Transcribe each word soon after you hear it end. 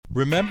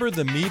Remember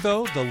the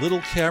Mevo, the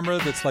little camera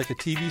that's like a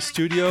TV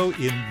studio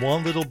in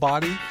one little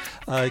body?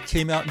 It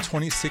came out in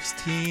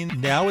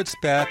 2016. Now it's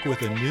back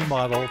with a new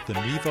model, the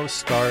Mevo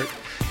Start.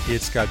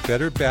 It's got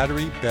better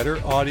battery,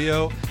 better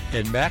audio,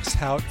 and Max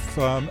Haut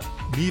from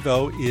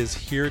Mevo is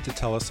here to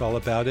tell us all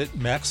about it.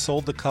 Max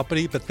sold the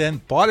company, but then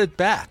bought it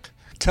back.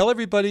 Tell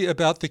everybody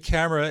about the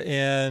camera,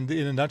 and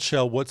in a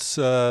nutshell, what's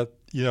the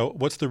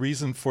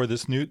reason for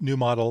this new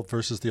model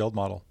versus the old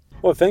model?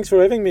 Well, thanks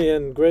for having me,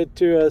 and great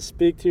to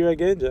speak to you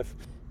again, Jeff.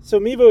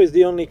 So Mevo is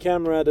the only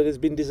camera that has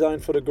been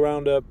designed for the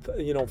ground up,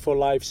 for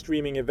live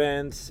streaming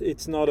events.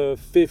 It's not a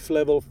fifth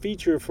level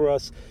feature for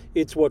us.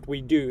 It's what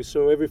we do.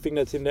 So everything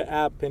that's in the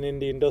app and in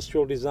the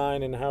industrial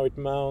design and how it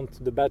mounts,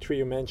 the battery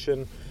you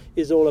mentioned,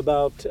 is all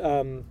about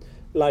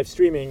live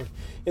streaming.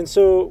 And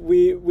so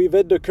we've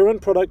had the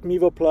current product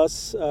Mevo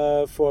Plus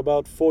for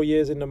about 4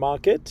 years in the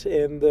market,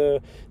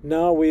 and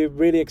now we're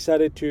really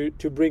excited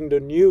to bring the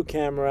new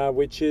camera,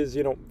 which is,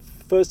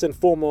 first and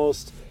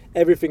foremost,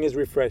 everything is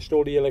refreshed.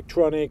 All the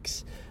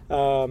electronics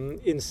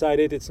inside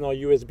it's now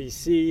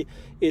USB-C.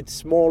 It's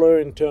smaller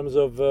in terms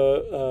of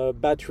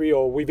battery,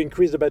 or we've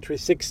increased the battery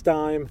 6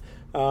 times.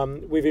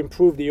 We've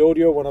improved the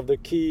audio, one of the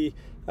key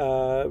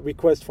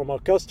request from our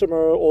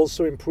customer.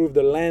 Also improved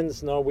the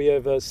lens. Now we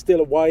have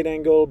still a wide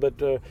angle, but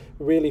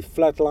really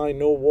flat line,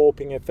 no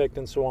warping effect,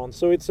 and so on.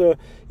 So it's a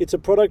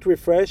product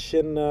refresh,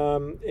 and a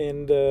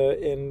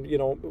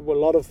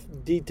lot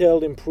of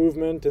detailed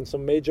improvement, and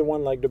some major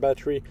one like the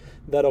battery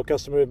that our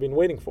customer have been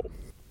waiting for.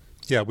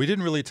 Yeah, we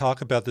didn't really talk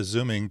about the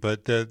zooming,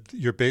 but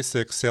your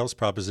basic sales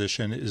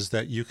proposition is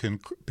that you can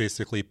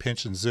basically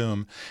pinch and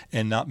zoom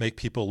and not make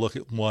people look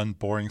at one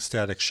boring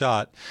static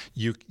shot.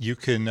 You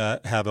can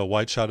have a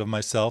wide shot of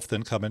myself,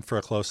 then come in for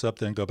a close-up,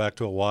 then go back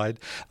to a wide,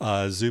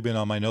 zoom in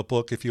on my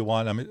notebook if you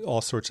want. I mean,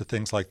 all sorts of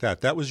things like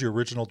that. That was your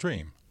original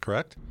dream,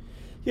 correct?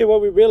 Yeah,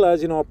 what we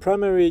realized, our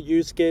primary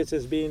use case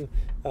has been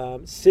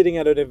sitting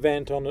at an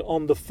event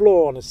on the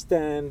floor, on a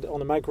stand,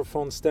 on a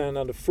microphone stand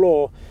on the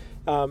floor.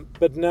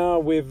 But now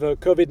with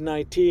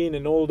COVID-19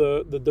 and all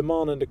the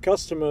demand and the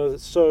customer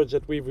surge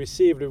that we've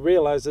received, we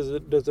realize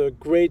there's a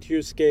great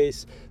use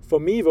case for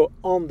Mevo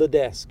on the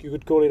desk. You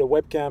could call it a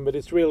webcam, but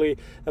it's really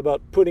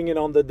about putting it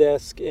on the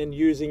desk and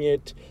using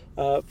it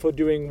for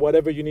doing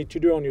whatever you need to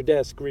do on your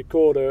desk,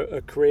 record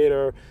a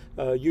creator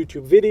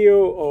YouTube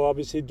video, or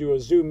obviously do a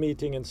Zoom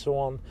meeting and so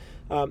on.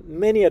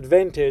 Many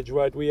advantage,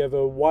 right? We have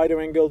a wider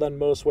angle than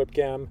most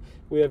webcam.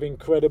 We have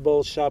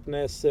incredible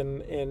sharpness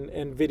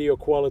and video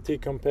quality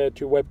compared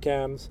to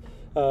webcams.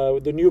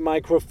 The new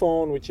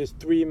microphone, which is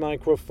 3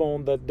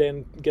 microphones that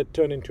then get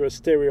turned into a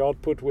stereo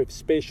output with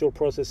spatial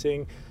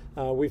processing,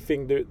 we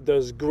think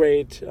does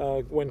great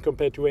when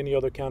compared to any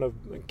other kind of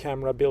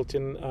camera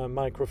built-in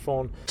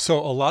microphone. So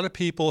a lot of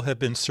people have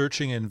been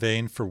searching in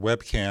vain for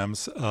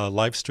webcams.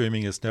 Live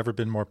streaming has never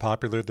been more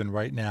popular than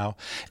right now,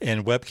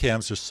 and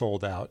webcams are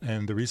sold out.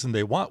 And the reason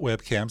they want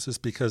webcams is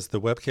because the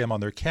webcam on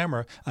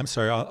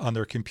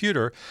their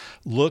computer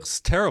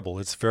looks terrible.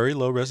 It's very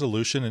low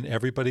resolution, and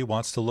everybody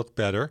wants to look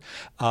better.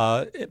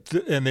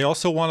 And they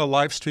also want to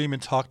live stream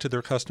and talk to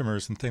their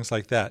customers and things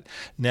like that.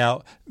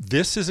 Now,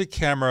 this is a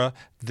camera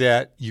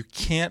that you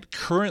can't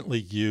currently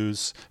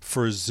use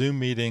for Zoom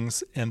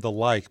meetings and the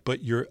like,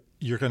 but you're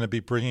going to be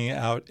bringing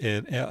out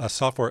a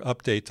software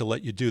update to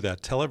let you do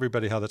that. Tell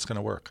everybody how that's going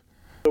to work.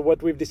 So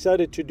what we've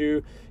decided to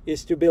do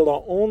is to build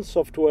our own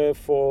software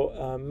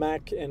for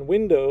Mac and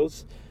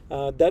Windows.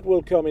 That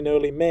will come in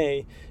early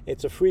May.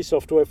 It's a free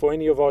software for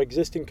any of our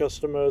existing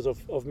customers of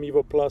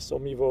Mevo Plus or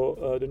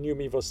Mevo, the new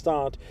Mevo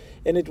Start,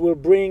 and it will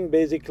bring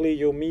basically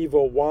your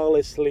Mevo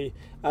wirelessly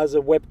as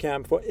a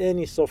webcam for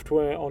any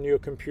software on your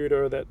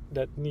computer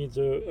that needs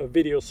a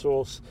video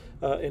source,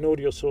 an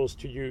audio source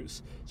to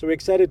use. So we're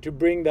excited to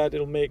bring that.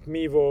 It'll make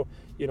Mevo,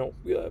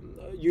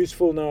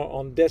 useful now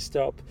on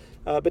desktop,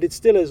 but it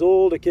still has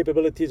all the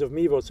capabilities of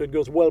Mevo. So it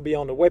goes well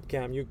beyond a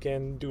webcam. You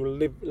can do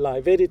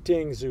live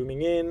editing,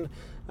 zooming in.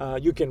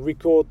 You can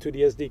record to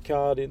the SD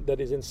card that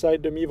is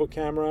inside the Mevo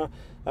camera.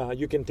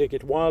 You can take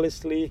it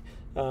wirelessly,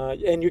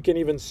 and you can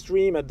even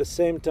stream at the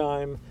same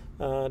time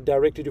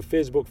directly to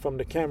Facebook from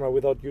the camera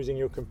without using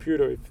your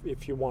computer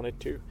if you wanted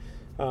to.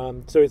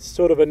 So it's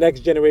sort of a next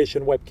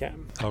generation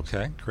webcam.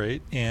 Okay,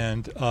 great.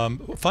 And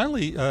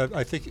finally,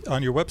 I think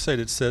on your website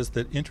it says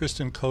that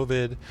interest in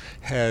COVID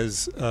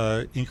has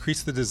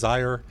increased the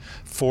desire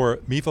for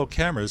Mevo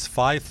cameras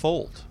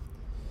 5-fold.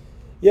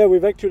 Yeah,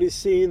 we've actually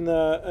seen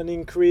an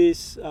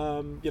increase,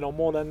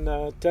 more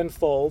than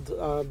tenfold,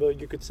 but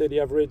you could say the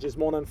average is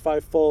more than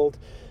 5-fold.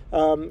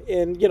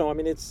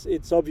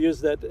 It's obvious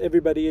that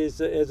everybody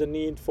has a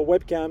need for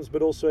webcams,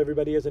 but also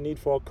everybody has a need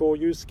for our core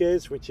use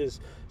case, which is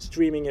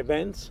streaming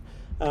events.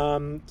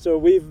 So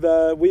we've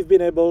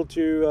been able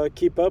to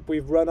keep up.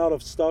 We've run out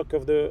of stock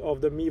of the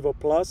Mevo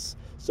Plus,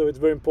 so it's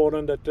very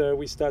important that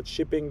we start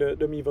shipping the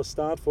Mevo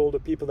Start for all the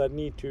people that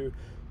need to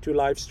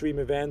live stream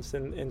events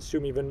and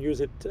soon even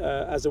use it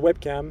as a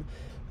webcam.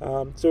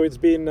 So it's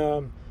been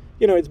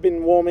it's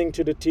been warming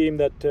to the team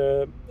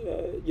that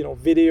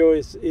video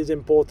is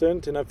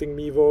important, and I think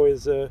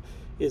Mevo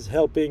is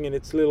helping in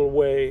its little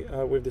way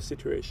with the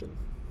situation.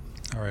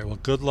 All right. Well,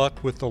 good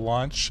luck with the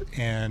launch,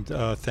 and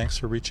thanks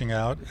for reaching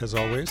out, as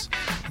always.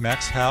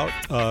 Max Haut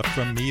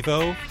from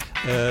Mevo.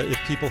 If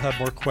people have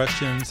more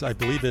questions, I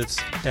believe it's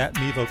at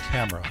Mevo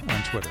Camera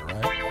on Twitter,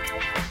 right?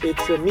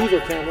 It's a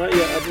Mevo Camera,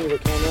 at Mevo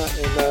Camera,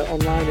 and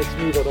online it's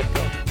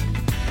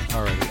mevo.com.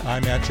 All right.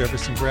 I'm at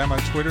Jefferson Graham on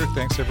Twitter.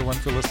 Thanks, everyone,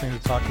 for listening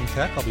to Talking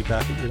Tech. I'll be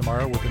back at you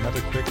tomorrow with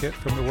another quick hit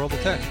from the world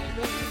of tech.